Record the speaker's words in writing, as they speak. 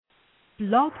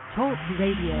Blog Talk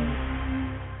Radio.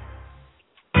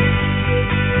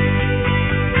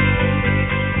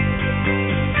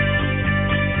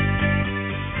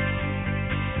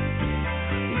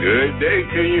 Good day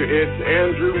to you. It's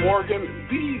Andrew Morgan,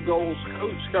 the Goals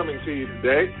Coach, coming to you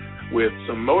today with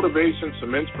some motivation,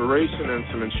 some inspiration, and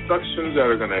some instructions that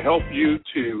are going to help you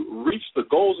to reach the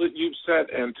goals that you've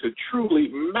set and to truly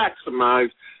maximize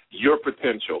your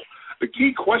potential. The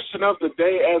key question of the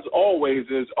day, as always,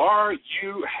 is, are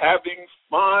you having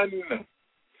fun?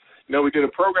 You know, we did a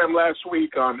program last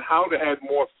week on how to add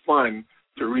more fun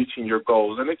to reaching your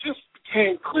goals, and it just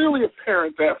became clearly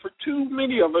apparent that for too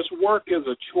many of us, work is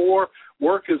a chore,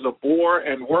 work is a bore,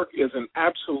 and work is an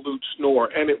absolute snore,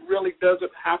 and it really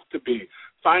doesn't have to be.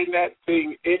 Find that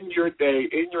thing in your day,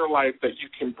 in your life, that you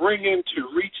can bring into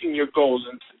reaching your goals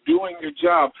and to doing your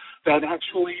job that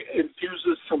actually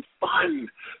infuses some fun,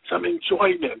 some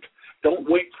enjoyment. Don't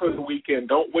wait for the weekend.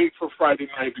 Don't wait for Friday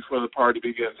night before the party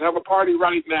begins. Have a party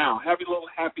right now. Have a little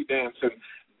happy dance and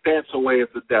dance away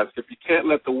at the desk. If you can't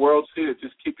let the world see it,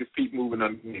 just keep your feet moving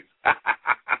underneath.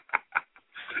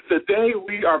 Today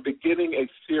we are beginning a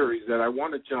series that I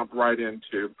want to jump right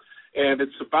into, and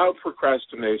it's about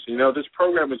procrastination. You know, this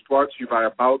program is brought to you by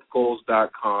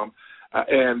AboutGoals.com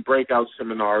and Breakout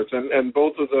Seminars, and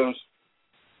both of those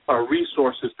are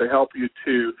resources to help you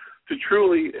to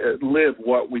truly live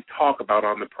what we talk about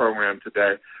on the program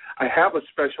today. I have a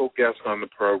special guest on the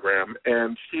program,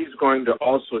 and she's going to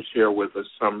also share with us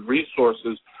some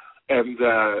resources and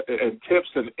tips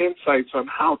and insights on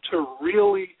how to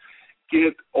really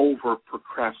get over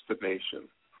procrastination.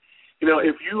 You know,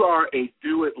 if you are a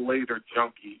do-it-later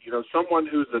junkie, you know, someone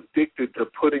who's addicted to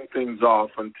putting things off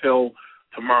until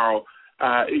tomorrow,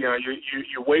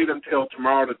 you wait until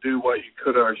tomorrow to do what you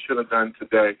could or should have done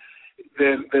today,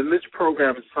 then this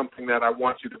program is something that I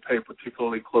want you to pay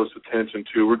particularly close attention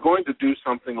to. We're going to do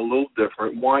something a little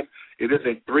different. One, it is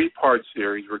a 3-part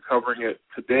series. We're covering it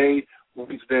today,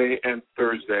 Wednesday, and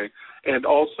Thursday. And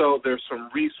also there's some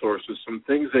resources, some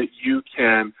things that you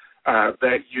can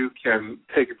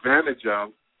take advantage of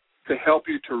to help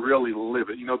you to really live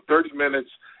it. You know, 30 minutes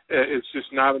is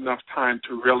just not enough time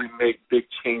to really make big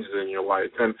changes in your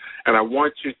life. And I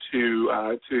want you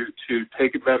to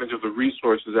take advantage of the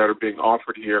resources that are being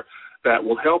offered here that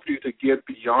will help you to get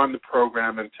beyond the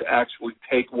program and to actually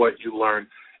take what you learn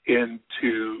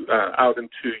out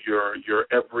into your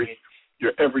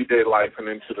everyday life and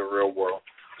into the real world.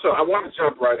 So I want to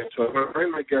jump right into it. I'm going to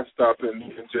bring my guest up in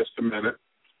just a minute.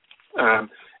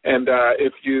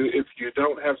 If you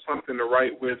don't have something to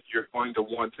write with, you're going to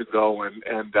want to go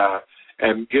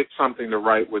and get something to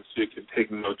write with so you can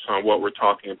take notes on what we're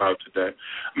talking about today.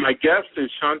 My guest is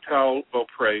Chantal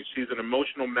Beaupre. She's an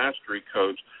emotional mastery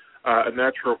coach, a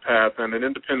naturopath, and an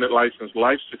independent licensed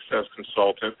life success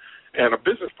consultant, and a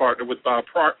business partner with Bob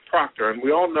Proctor. And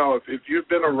we all know if you've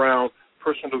been around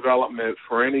personal development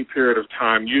for any period of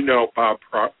time, you know Bob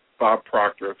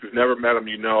Proctor. If you've never met him,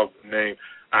 you know of the name.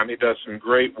 He does some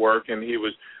great work, and he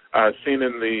was seen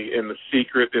in the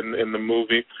Secret in the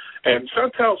movie. And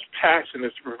Chantal's passion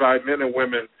is to provide men and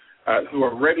women who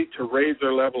are ready to raise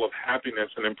their level of happiness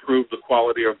and improve the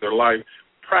quality of their life,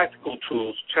 practical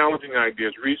tools, challenging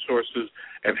ideas, resources,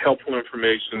 and helpful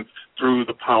information through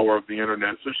the power of the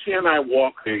Internet. So she and I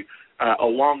walk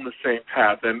along the same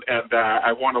path, and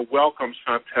I want to welcome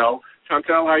Chantal.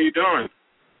 Chantal, how are you doing?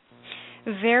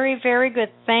 Very, very good.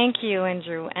 Thank you,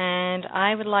 Andrew. And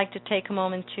I would like to take a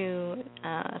moment to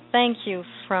thank you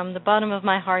from the bottom of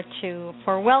my heart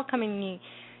for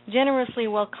generously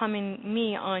welcoming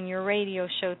me on your radio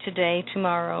show today,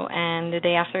 tomorrow, and the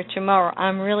day after tomorrow.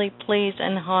 I'm really pleased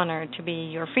and honored to be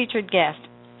your featured guest.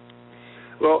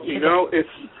 Well, you know,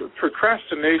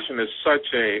 procrastination is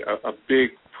such a big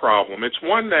problem. It's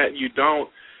one that you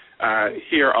don't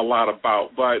hear a lot about,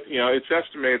 but you know it's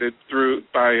estimated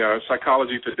by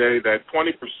Psychology Today that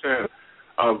 20%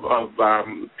 of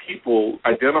people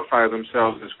identify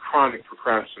themselves as chronic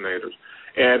procrastinators.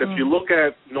 And if you look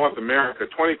at North America,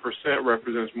 20%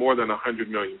 represents more than 100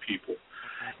 million people.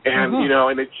 And you know,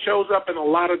 and it shows up in a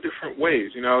lot of different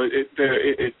ways. You know,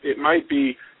 it might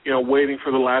be, you know, waiting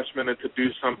for the last minute to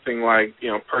do something like, you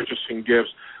know, purchasing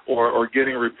gifts, or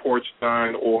getting reports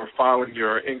done, or filing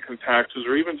your income taxes,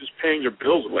 or even just paying your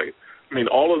bills late. I mean,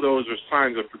 all of those are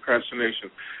signs of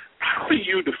procrastination. How do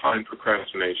you define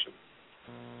procrastination?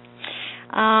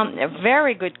 A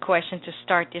very good question to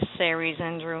start this series,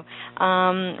 Andrew.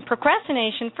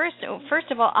 Procrastination,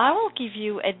 first of all, I will give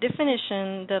you a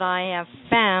definition that I have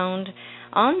found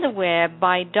on the web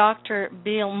by Dr.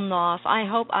 Bill Knopf.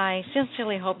 I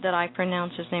sincerely hope that I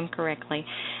pronounce his name correctly.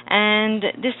 And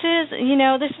this is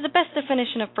the best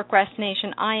definition of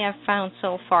procrastination I have found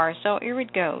so far. So here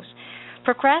it goes.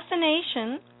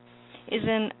 Procrastination is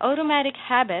an automatic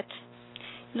habit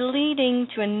leading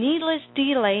to a needless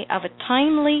delay of a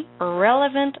timely,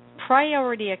 relevant,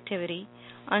 priority activity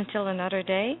until another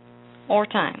day or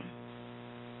time.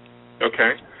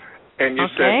 Okay. And you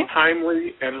said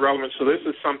timely and relevant, so this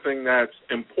is something that's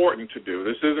important to do.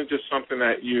 This isn't just something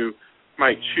that you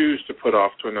might choose to put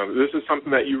off to another. This is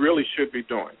something that you really should be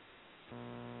doing.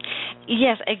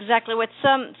 Yes, exactly. What's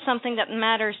something that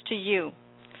matters to you,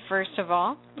 first of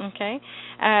all, okay?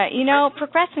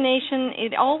 Procrastination,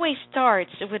 it always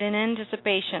starts with an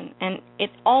anticipation, and it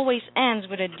always ends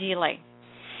with a delay.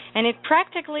 And it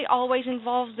practically always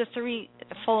involves the three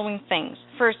following things.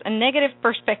 First, a negative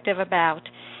perspective about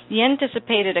the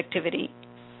anticipated activity.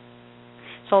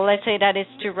 So let's say that is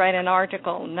to write an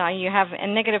article. Now you have a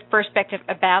negative perspective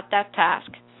about that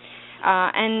task.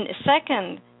 And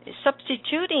second,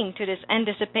 substituting to this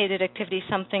anticipated activity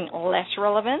something less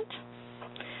relevant,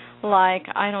 like,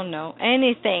 I don't know,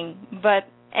 anything but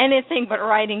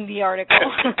writing the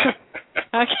article.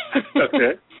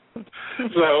 Okay.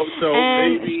 So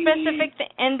and maybe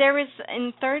and there is,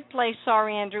 in third place,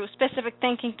 Andrew, specific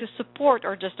thinking to support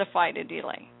or justify the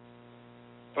delay.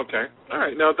 Okay. All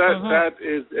right. Now that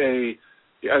is I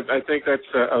think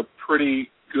that's a pretty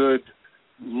good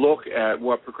look at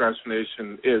what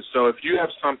procrastination is. So if you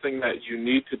have something that you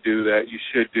need to do that you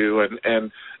should do,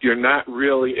 and you're not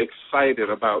really excited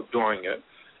about doing it,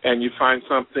 and you find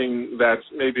something that's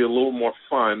maybe a little more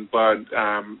fun but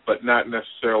not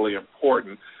necessarily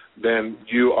important, then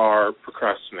you are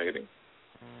procrastinating.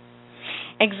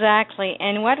 Exactly,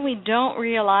 and what we don't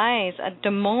realize at the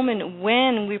moment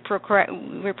when we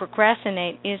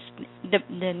procrastinate is the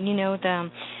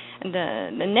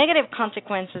negative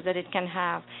consequences that it can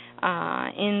have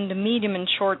in the medium and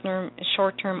short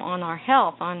term on our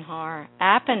health, on our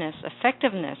happiness,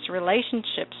 effectiveness,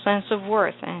 relationships, sense of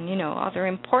worth, and other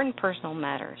important personal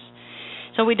matters.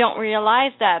 So we don't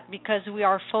realize that because we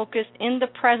are focused in the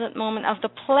present moment of the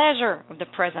pleasure of the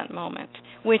present moment,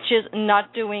 which is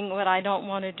not doing what I don't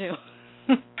want to do.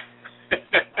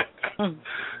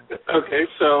 Okay,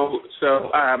 so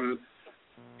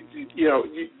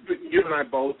you and I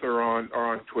both are on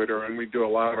Twitter, and we do a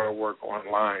lot of our work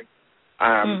online.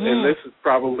 And this is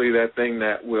probably that thing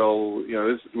that will,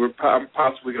 we're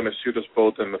possibly going to shoot us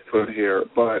both in the foot here,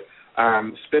 but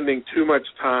spending too much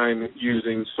time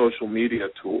using social media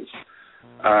tools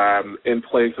in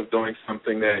place of doing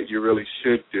something that you really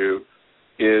should do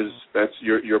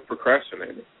you're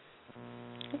procrastinating.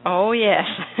 Oh, yes.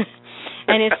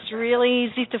 And it's really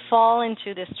easy to fall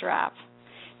into this trap,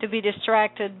 to be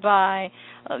distracted by,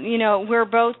 we're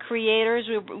both creators.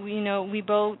 We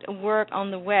both work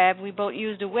on the web. We both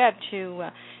use the web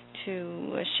to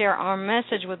share our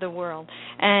message with the world.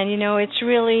 And, it's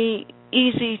really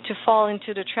easy to fall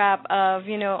into the trap of,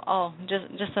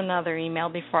 just another email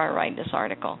before I write this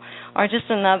article, or just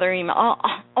another email.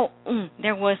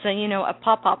 There was a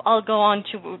pop-up. I'll go on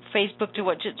to Facebook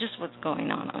to just what's going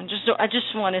on. I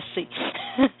just want to see.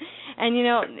 And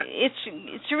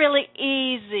it's really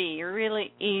easy,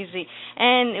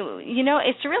 And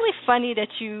it's really funny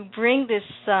that you bring this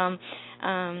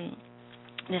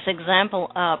this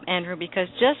example up, Andrew, because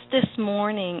just this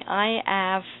morning I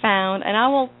have found, and I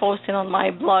will post it on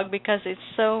my blog because it's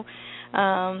so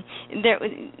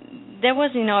there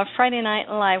was a Friday Night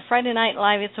Live. Friday Night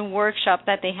Live is a workshop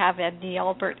that they have at the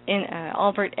Albert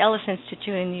Ellis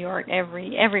Institute in New York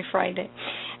every Friday.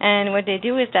 And what they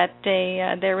do is that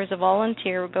there is a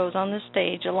volunteer who goes on the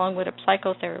stage along with a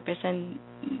psychotherapist, and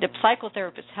the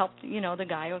psychotherapist helped the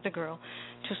guy or the girl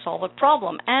to solve a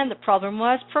problem, and the problem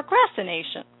was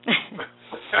procrastination.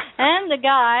 And the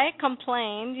guy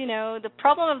complained, the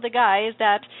problem of the guy is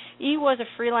that he was a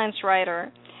freelance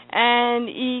writer, and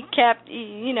he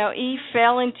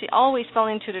always fell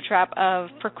into the trap of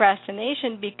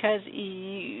procrastination because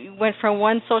he went from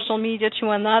one social media to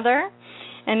another,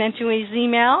 and then to his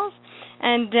emails.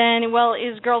 And then,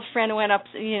 his girlfriend went up.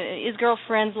 His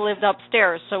girlfriends lived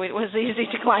upstairs, so it was easy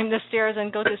to climb the stairs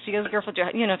and go to see his girlfriend,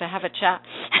 to have a chat.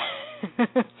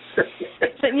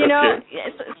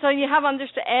 So you have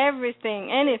understood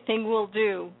anything will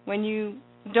do when you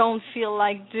don't feel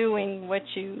like doing what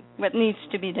needs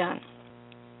to be done.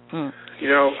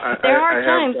 There are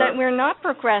times that we're not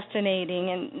procrastinating,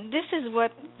 and this is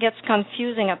what gets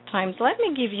confusing at times. Let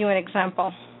me give you an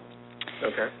example.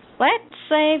 Okay. Let's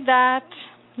say that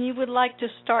you would like to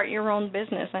start your own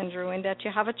business, Andrew, and that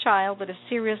you have a child with a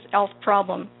serious health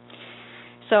problem.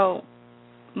 So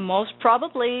most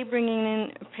probably bringing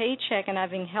in a paycheck and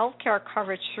having health care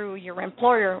coverage through your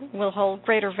employer will hold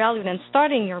greater value than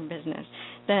starting your business.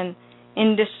 Then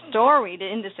in this story,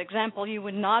 in this example, you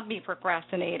would not be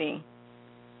procrastinating.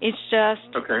 It's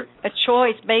just a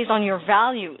choice based on your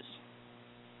values.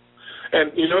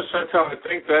 And, Chantal, I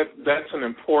think that's an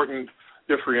important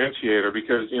differentiator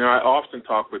because, I often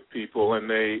talk with people and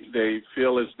they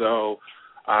feel as though,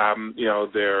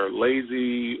 they're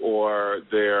lazy or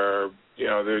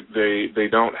they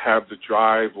don't have the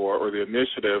drive or the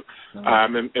initiative.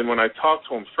 And when I talk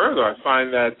to them further, I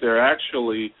find that they're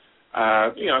actually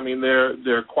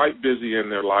they're quite busy in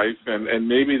their life, and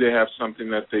maybe they have something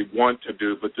that they want to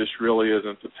do, but this really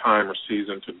isn't the time or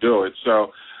season to do it.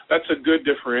 So that's a good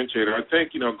differentiator. I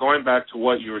think, going back to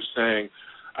what you were saying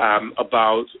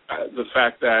about the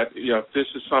fact that, if this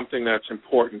is something that's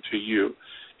important to you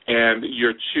and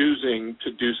you're choosing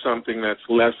to do something that's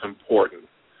less important,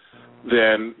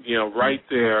 then, right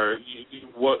there,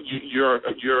 you're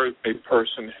a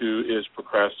person who is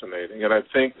procrastinating. And I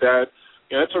think that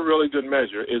that's a really good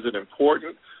measure. Is it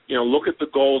important? Look at the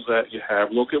goals that you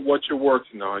have. Look at what you're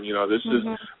working on. This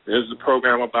is a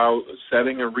program about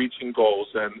setting and reaching goals,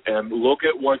 and look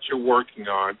at what you're working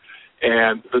on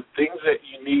and the things that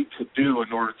you need to do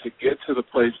in order to get to the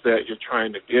place that you're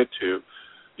trying to get to.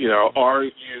 Are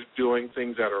you doing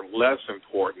things that are less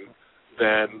important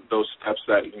than those steps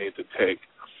that you need to take?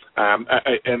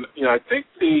 I think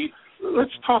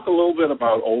let's talk a little bit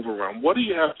about overwhelm. What do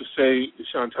you have to say,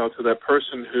 Chantal, to that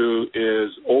person who is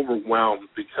overwhelmed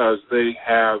because they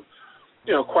have,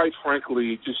 quite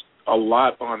frankly, just a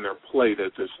lot on their plate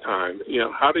at this time?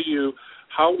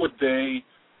 How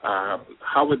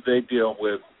would they deal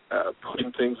with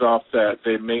putting things off that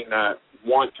they may not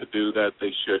want to do that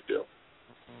they should do?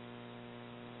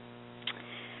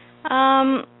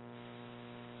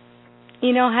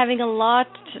 Having a lot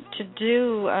to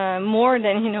do, more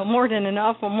than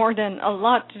enough or more than a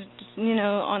lot,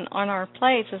 on our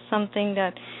plates is something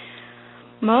that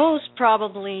most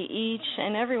probably each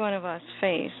and every one of us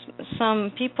face.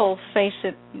 Some people face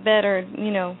it better,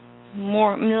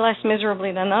 less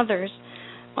miserably than others.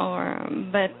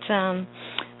 But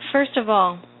first of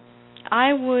all,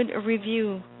 I would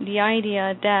review the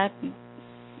idea that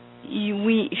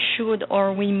we should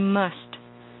or we must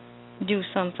do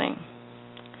something.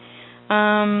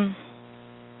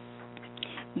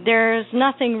 There's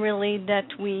nothing really that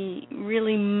we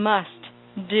really must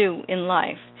do in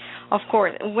life. Of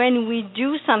course, when we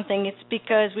do something, it's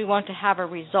because we want to have a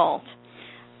result.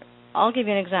 I'll give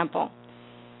you an example.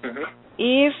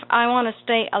 If I want to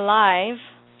stay alive,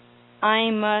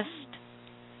 I must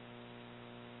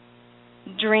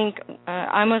drink.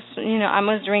 I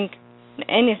must drink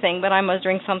anything, but I must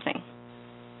drink something.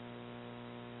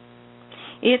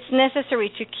 It's necessary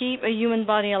to keep a human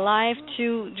body alive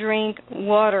to drink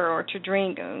water or to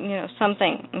drink,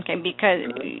 something. Okay,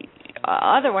 because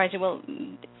otherwise it will.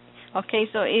 Okay,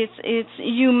 so it's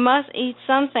you must eat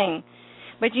something,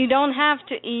 but you don't have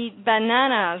to eat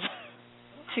bananas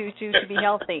to be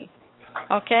healthy.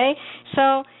 Okay,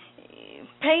 so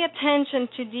pay attention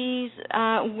to these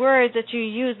words that you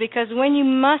use, because when you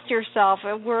must yourself,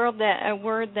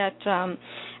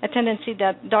 a tendency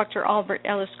that Dr. Albert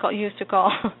Ellis used to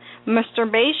call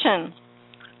masturbation.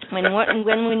 When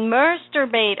we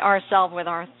masturbate ourselves with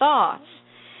our thoughts,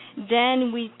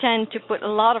 then we tend to put a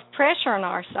lot of pressure on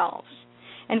ourselves.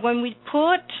 And when we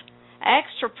put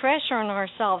extra pressure on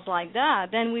ourselves like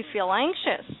that, then we feel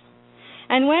anxious.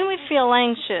 And when we feel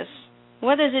anxious,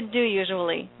 what does it do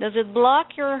usually? Does it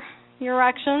block your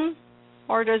action,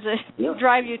 or does it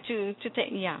drive you to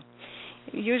take? Yeah,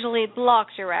 usually it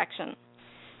blocks your action.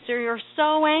 So you're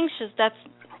so anxious that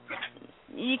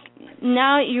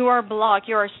now you are blocked.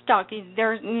 You are stuck.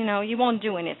 You won't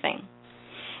do anything.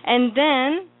 And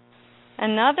then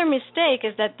another mistake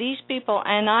is that these people,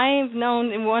 and I've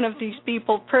known one of these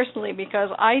people personally because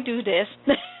I do this.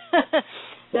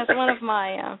 That's one of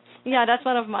my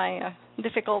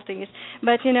difficulties.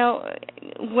 But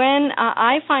when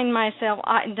I find myself,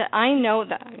 I know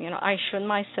that I should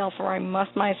myself or I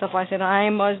must myself. I said I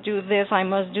must do this, I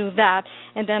must do that,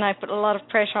 and then I put a lot of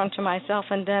pressure onto myself,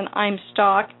 and then I'm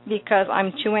stuck because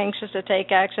I'm too anxious to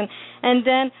take action. And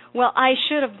then, I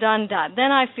should have done that.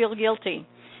 Then I feel guilty.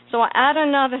 So I add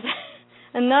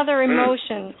another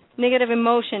emotion, negative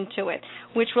emotion to it,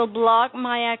 which will block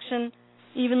my action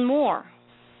even more.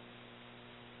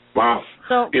 Wow.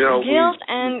 So guilt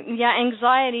and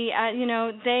anxiety,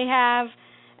 they have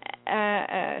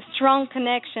a strong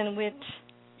connection with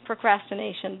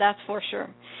procrastination, that's for sure.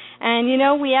 And,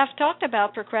 we have talked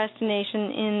about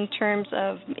procrastination in terms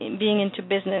of being into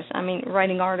business. I mean,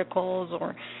 writing articles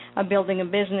or building a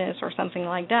business or something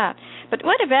like that. But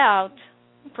what about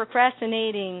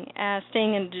procrastinating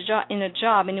staying in a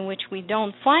job in which we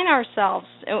don't find ourselves,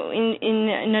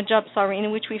 in a job,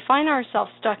 in which we find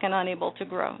ourselves stuck and unable to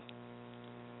grow?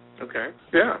 Okay.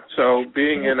 Yeah. So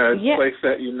being in a place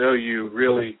that you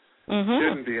really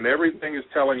shouldn't be, and everything is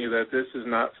telling you that this is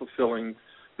not fulfilling.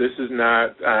 This is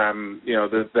not,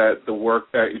 that the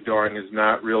work that you're doing is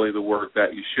not really the work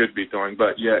that you should be doing,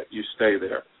 but yet you stay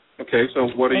there. Okay. So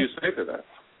what do you say to that?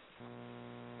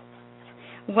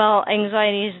 Well,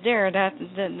 anxiety is there. That's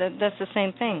the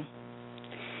same thing.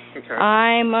 Okay.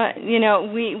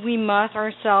 We must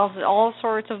ourselves all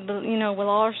sorts of, with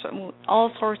all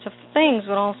sorts of things,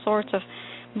 with all sorts of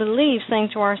beliefs, saying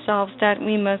to ourselves that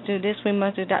we must do this, we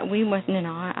must do that,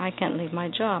 I can't leave my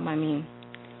job. I mean,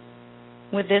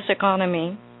 with this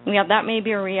economy, that may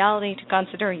be a reality to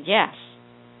consider, yes,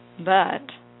 but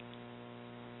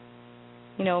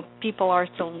people are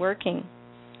still working.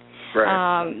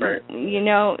 Right.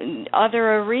 Other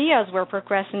areas where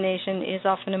procrastination is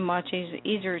often a much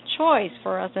easier choice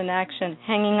for us in action,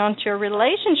 hanging on to a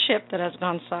relationship that has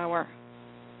gone sour.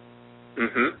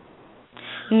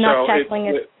 Not tackling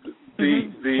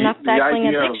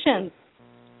addiction.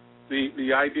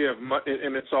 The idea of,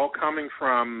 and it's all coming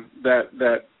from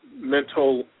that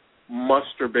mental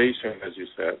masturbation, as you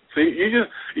said. See, you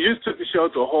just took the show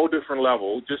to a whole different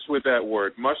level just with that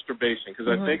word, masturbation, because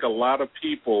I think a lot of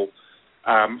people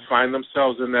find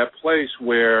themselves in that place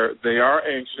where they are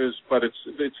anxious, but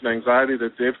it's an anxiety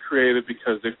that they've created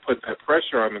because they've put that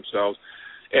pressure on themselves,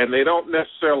 and they don't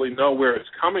necessarily know where it's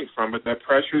coming from, but that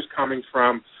pressure is coming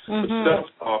from the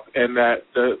self-talk and that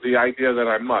the idea that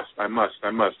I must, I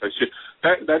should.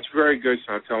 That's very good,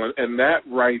 Chantal, and that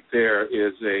right there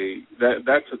is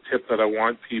that's a tip that I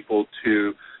want people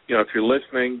to, if you're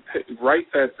listening,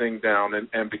 write that thing down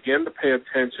and begin to pay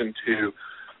attention to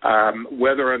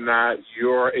whether or not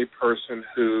you're a person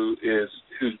who's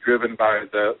driven by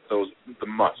the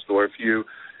must, or if you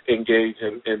engage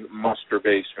in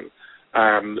masturbation,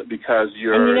 because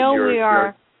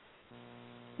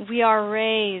we are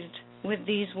raised with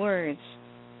these words.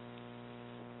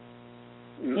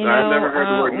 I've never heard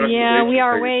the word masturbation. Yeah, we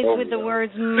are raised with the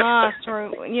words must,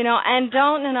 or and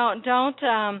don't.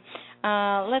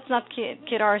 Let's not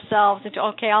kid ourselves.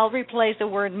 I'll replace the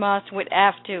word must with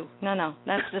have to. No,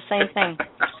 that's the same thing.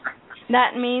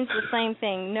 That means the same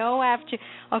thing. No have to.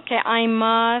 Okay, I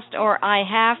must or I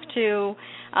have to.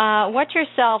 Watch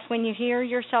yourself when you hear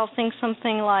yourself think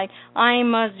something like, I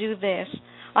must do this.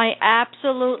 I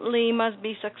absolutely must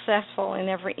be successful in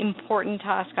every important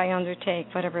task I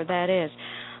undertake, whatever that is.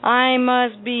 I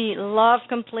must be loved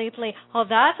completely. Oh,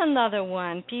 that's another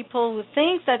one. People who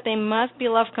think that they must be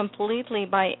loved completely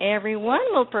by everyone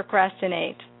will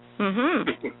procrastinate.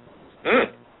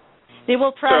 They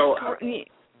will procrastinate.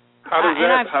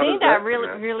 And I've seen that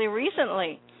really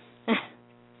recently.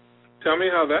 Tell me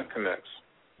how that connects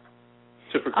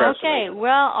to procrastination.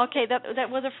 That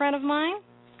was a friend of mine.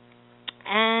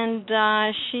 And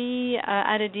she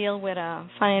had a deal with a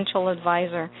financial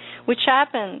advisor, who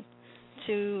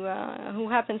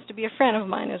happens to be a friend of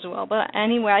mine as well. But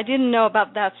anyway, I didn't know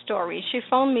about that story. She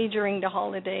phoned me during the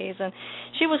holidays, and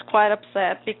she was quite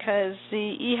upset because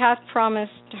he had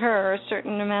promised her a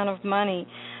certain amount of money.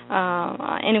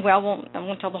 Anyway, I won't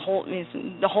tell the whole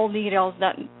details.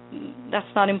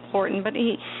 That's not important. But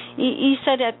he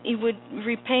said that he would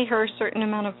repay her a certain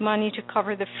amount of money to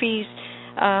cover the fees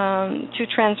to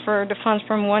transfer the funds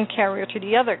from one carrier to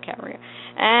the other carrier,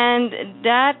 and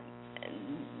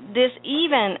this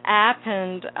even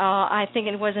happened, I think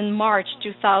it was in March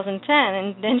 2010,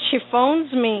 and then she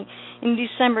phones me in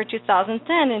December 2010,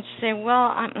 and she said,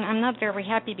 well, I'm not very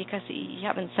happy because you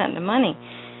haven't sent the money.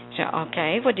 So,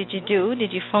 okay, what did you do?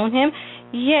 Did you phone him?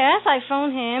 Yes, I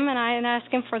phoned him, and I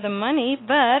asked him for the money,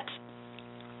 but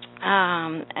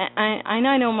I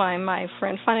know my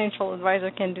friend, financial advisor,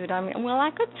 can do that. I mean, well,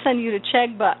 I could send you the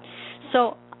check, but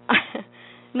so...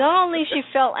 Not only she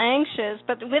felt anxious,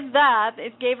 but with that,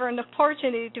 it gave her an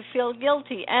opportunity to feel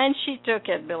guilty, and she took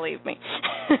it, believe me.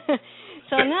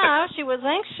 So now she was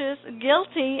anxious,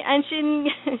 guilty, and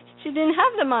she didn't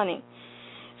have the money.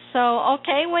 So,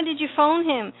 okay, when did you phone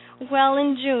him? Well,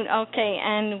 in June. Okay,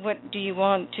 and what do you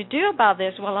want to do about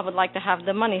this? Well, I would like to have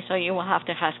the money, so you will have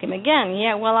to ask him again.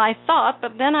 Yeah, well, I thought,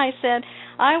 but then I said,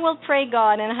 I will pray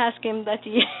God and ask him that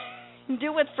he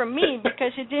do it for me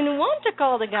because she didn't want to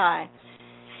call the guy.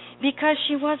 Because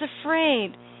she was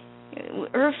afraid.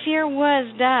 Her fear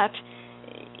was that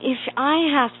if I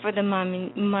asked for the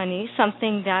money,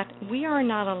 something that we are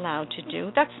not allowed to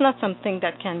do, that's not something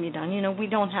that can be done. We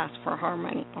don't ask for her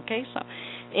money, okay? So,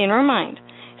 in her mind.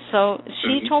 So,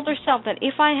 she told herself that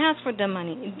if I ask for the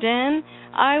money, then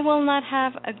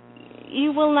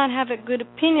you will not have a good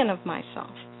opinion of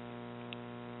myself,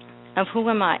 of who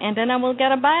am I, and then I will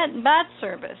get a bad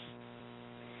service.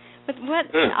 But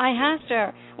I asked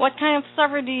her, what kind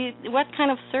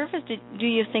of service do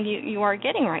you think you are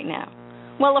getting right now?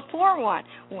 Well, a poor one.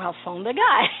 Well, phone the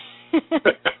guy.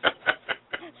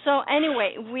 So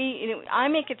anyway, I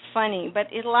make it funny, but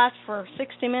it lasts for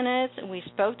 60 minutes. We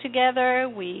spoke together.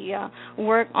 We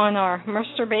work on our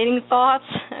masturbating thoughts,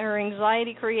 our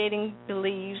anxiety-creating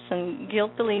beliefs, and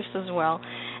guilt beliefs as well.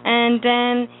 And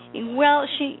then, well,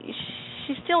 she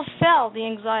still felt the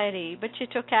anxiety, but she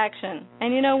took action.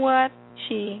 And you know what?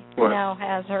 She now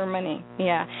has her money.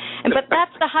 Yeah. But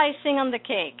that's the icing on the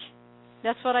cake.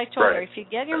 That's what I told her. If you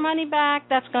get your money back,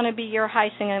 that's going to be your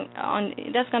icing on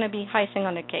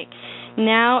the cake.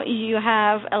 Now you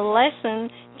have a lesson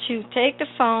to take the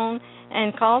phone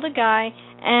and call the guy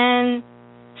and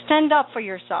stand up for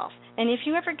yourself. And if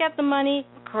you ever get the money,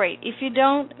 great. If you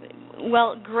don't,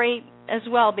 well, great as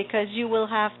well, because you will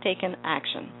have taken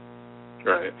action.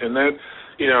 Right, and that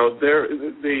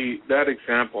that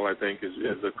example, I think,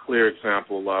 is a clear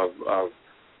example of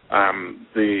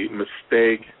the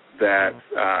mistake that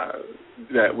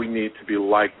we need to be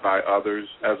liked by others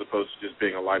as opposed to just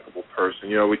being a likable person.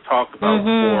 We talked about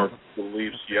core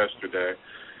beliefs yesterday,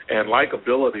 and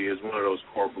likability is one of those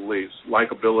core beliefs.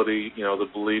 Likability, the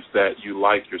belief that you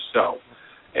like yourself,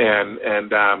 and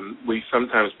we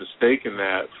sometimes mistaken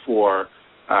that for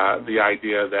the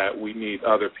idea that we need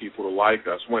other people to like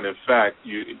us, when in fact,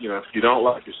 if you don't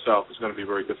like yourself, it's going to be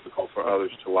very difficult for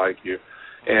others to like you.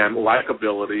 And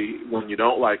likability, when you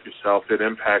don't like yourself, it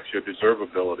impacts your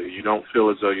deservability. You don't feel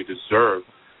as though you deserve.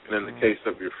 And in the case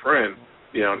of your friend,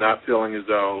 not feeling as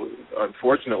though,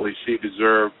 unfortunately, she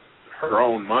deserved her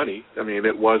own money. I mean,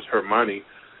 it was her money.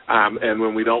 And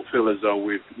when we don't feel as though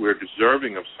we're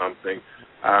deserving of something,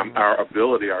 our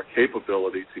ability, our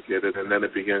capability to get it, and then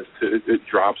it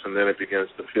drops, and then it begins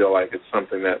to feel like it's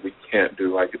something that we can't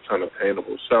do, like it's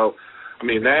unattainable. So, I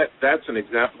mean, that's an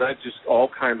example. That just all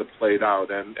kind of played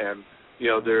out, and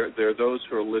there are those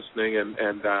who are listening,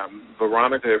 and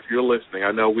Veronica, if you're listening,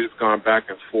 I know we've gone back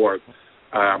and forth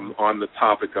on the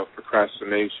topic of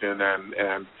procrastination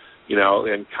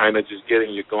and kind of just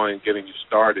getting you going, getting you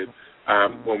started.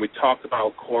 When we talked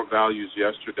about core values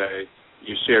yesterday,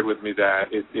 you shared with me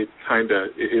that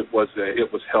it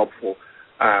was helpful.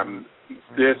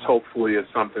 This hopefully is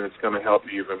something that's going to help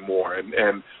you even more,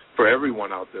 and for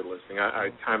everyone out there listening, I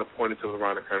kind of pointed to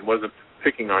Veronica and wasn't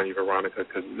picking on you, Veronica,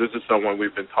 because this is someone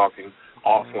we've been talking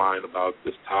offline about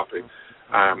this topic.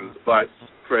 But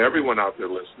for everyone out there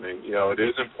listening, it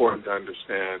is important to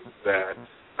understand that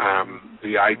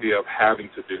the idea of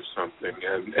having to do something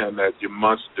and that you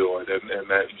must do it and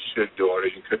that you should do it,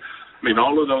 or you could. I mean,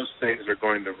 all of those things are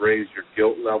going to raise your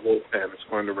guilt level, and it's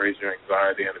going to raise your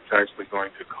anxiety, and it's actually going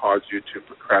to cause you to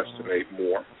procrastinate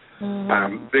more.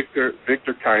 Victor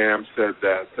Kayam said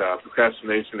that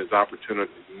procrastination is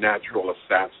opportunity's natural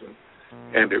assassin,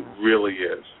 and it really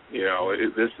is.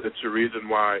 It's the reason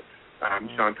why,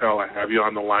 Chantal, I have you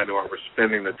on the line, or we're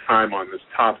spending the time on this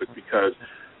topic, because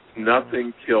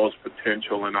nothing kills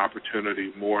potential and opportunity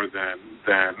more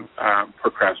than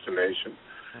procrastination.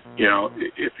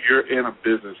 If you're in a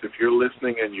business, if you're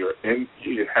listening and you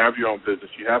have your own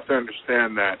business, you have to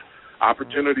understand that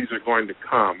opportunities are going to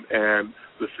come, and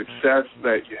the success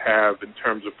that you have in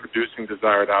terms of producing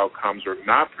desired outcomes or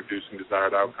not producing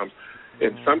desired outcomes,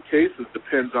 in some cases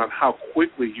depends on how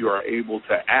quickly you are able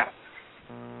to act.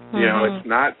 It's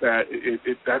not that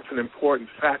that's an important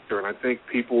factor, and I think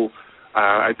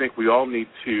we all need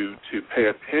to pay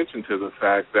attention to the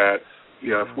fact that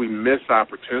if we miss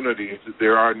opportunities,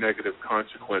 there are negative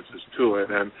consequences to it,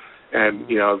 and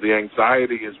the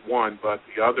anxiety is one, but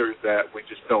the other is that we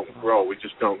just don't grow, we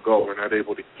just don't go, we're not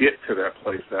able to get to that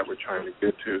place that we're trying to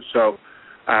get to. So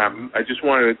I just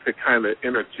wanted to kind of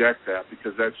interject that,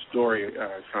 because that story,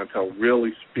 Chantal,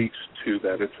 really speaks to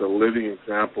that. It's a living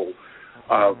example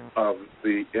of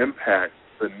the impact,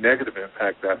 the negative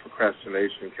impact that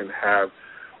procrastination can have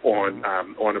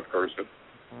on a person.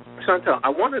 Chantal, I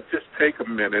want to just take a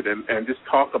minute and just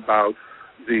talk about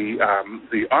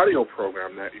the audio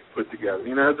program that you put together.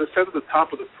 As I said at the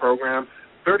top of the program,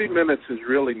 30 minutes is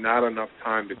really not enough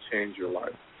time to change your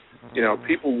life.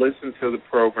 People listen to the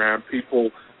program,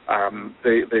 people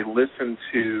They listen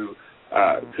to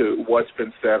what's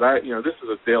been said. This is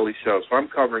a daily show, so I'm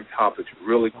covering topics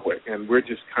really quick, and we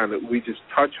just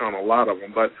touch on a lot of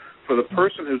them. But for the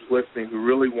person who's listening, who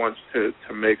really wants to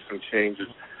make some changes,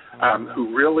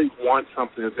 who really wants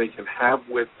something that they can have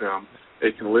with them,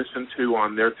 they can listen to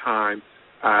on their time,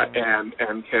 and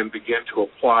can begin to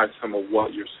apply some of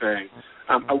what you're saying.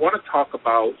 I want to talk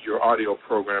about your audio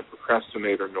program,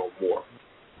 Procrastinator No More.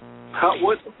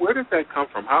 Where did that come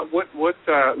from?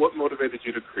 What motivated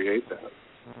you to create that?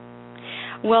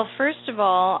 Well, first of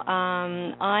all,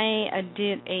 I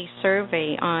did a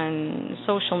survey on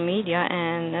social media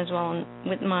and as well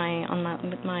with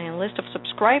my list of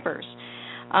subscribers,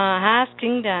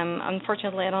 asking them.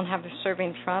 Unfortunately, I don't have the survey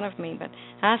in front of me, but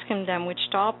asking them which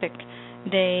topic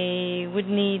they would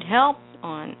need help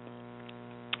on.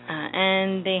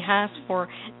 And they asked for,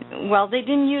 well, they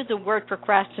didn't use the word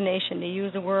procrastination. They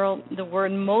used the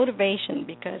word motivation,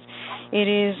 because it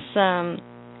is,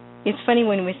 it's funny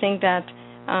when we think that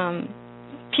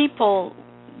people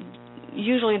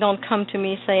usually don't come to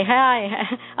me and say, "Hi,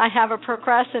 I have a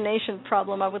procrastination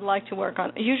problem I would like to work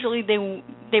on." Usually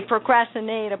they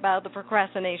procrastinate about the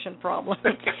procrastination problem.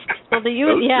 So they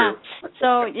use,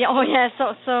 so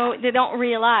they don't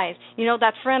realize.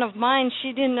 That friend of mine,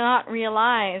 she did not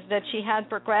realize that she had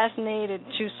procrastinated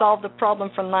to solve the problem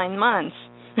for 9 months.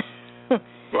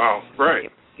 Wow, right.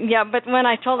 Yeah, but when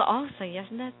I told her, so yes,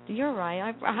 you're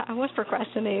right. I was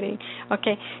procrastinating.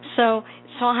 Okay, so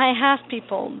I asked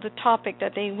people the topic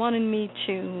that they wanted me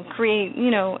to create,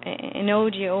 an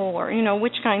audio, or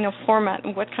what kind of format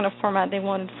they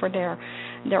wanted for their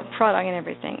product and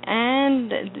everything.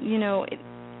 And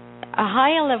a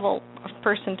higher level of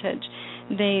percentage,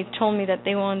 they told me that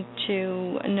they want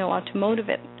to know how to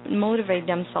motivate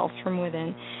themselves from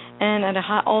within. And at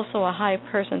also a high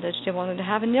percentage, they wanted to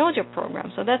have an audio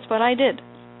program. So that's what I did.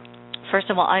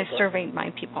 First of all, I surveyed my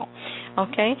people,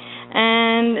 okay?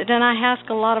 And then I asked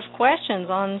a lot of questions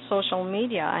on social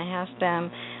media. I asked them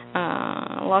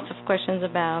lots of questions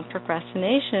about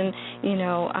procrastination,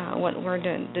 what were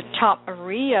the top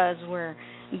areas where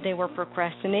they were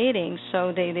procrastinating.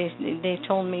 So they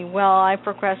told me, well, I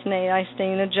procrastinate. I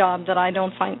stay in a job that I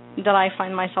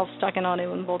find myself stuck and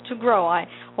unable to grow. I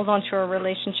hold on to a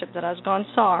relationship that has gone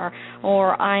sour,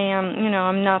 or I am,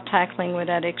 I'm not tackling with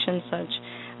addiction such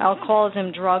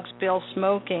alcoholism, drugs, pills,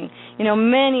 smoking.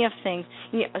 Many of things.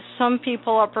 Some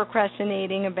people are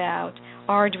procrastinating about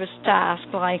arduous tasks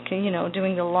like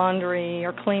doing the laundry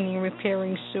or cleaning,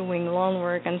 repairing, sewing, lawn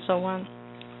work, and so on.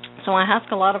 So I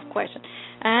ask a lot of questions.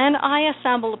 And I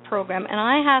assembled a program, and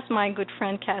I asked my good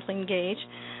friend Kathleen Gage,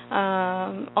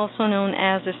 also known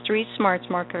as the Street Smarts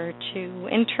Marketer, to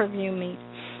interview me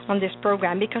on this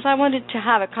program, because I wanted to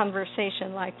have a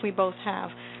conversation like we both have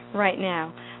right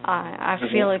now. I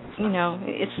feel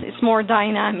it's more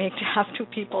dynamic to have two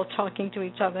people talking to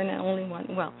each other than only one.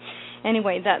 Well,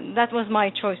 anyway, that was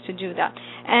my choice to do that.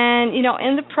 And,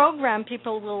 in the program,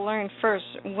 people will learn first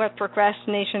what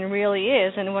procrastination really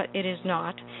is and what it is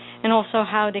not, and also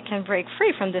how they can break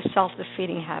free from this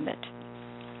self-defeating habit.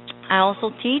 I also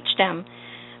teach them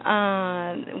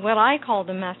what I call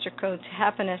the master code to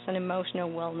happiness and emotional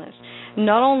wellness.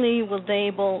 Not only will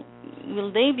they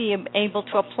be able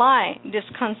to apply this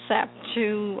concept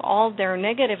to all their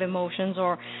negative emotions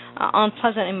or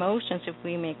unpleasant emotions, if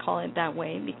we may call it that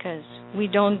way, because we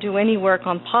don't do any work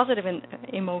on positive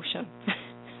emotion.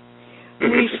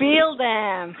 We feel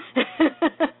them.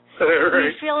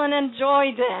 We feel and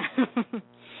enjoy them.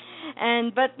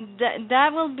 But that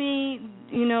will be,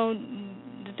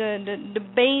 the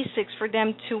basics for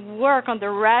them to work on the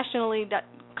rationality that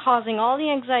causing all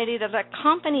the anxiety that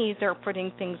accompanies their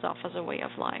putting things off as a way of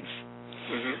life.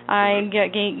 Mm-hmm. I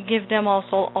give them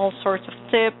also all sorts of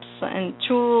tips and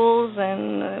tools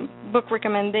and book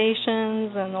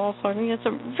recommendations and all sorts. It's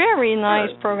a very nice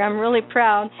program. I'm really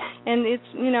proud, and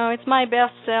it's my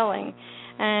best selling.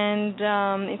 And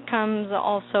it comes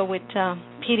also with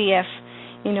PDF,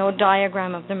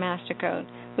 diagram of the master code,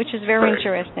 which is very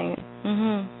interesting.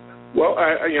 Mm-hmm. Well,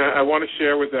 I want to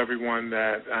share with everyone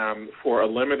that for a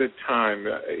limited time,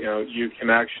 you can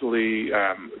actually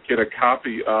get a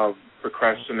copy of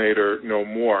Procrastinator No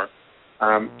More.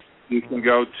 You can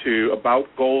go to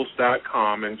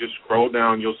aboutgoals.com and just scroll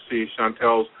down. You'll see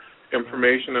Chantal's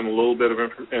information and a little bit of a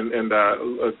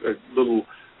little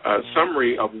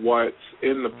summary of what's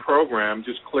in the program.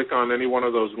 Just click on any one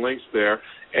of those links there,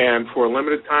 and for a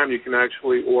limited time, you can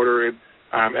actually order it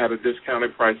at a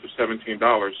discounted price of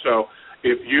 $17. So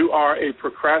if you are a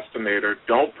procrastinator,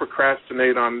 don't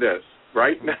procrastinate on this.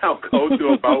 right now, go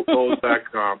to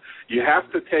aboutgoals.com. You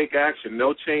have to take action.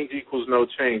 No change equals no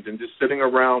change. And just sitting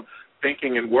around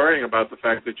thinking and worrying about the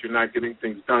fact that you're not getting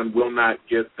things done will not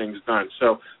get things done.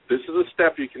 So this is a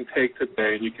step you can take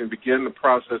today, and you can begin the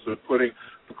process of putting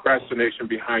procrastination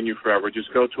behind you forever.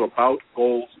 Just go to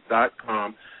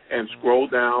aboutgoals.com and scroll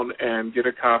down and get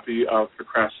a copy of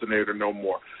Procrastinator No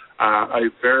More. A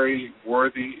very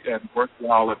worthy and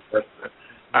worthwhile investment.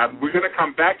 We're going to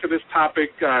come back to this topic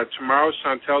tomorrow.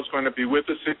 Chantal's going to be with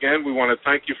us again. We want to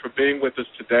thank you for being with us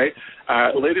today.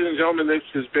 Ladies and gentlemen, this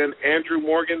has been Andrew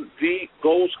Morgan, the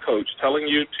Goals Coach, telling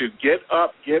you to get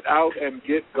up, get out, and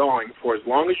get going. For as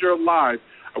long as you're alive,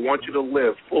 I want you to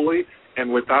live fully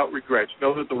and without regrets.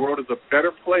 Know that the world is a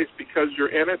better place because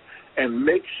you're in it, and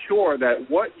make sure that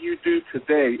what you do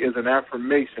today is an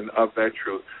affirmation of that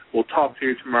truth. We'll talk to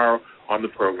you tomorrow on the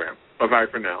program. Bye-bye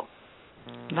for now.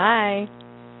 Bye.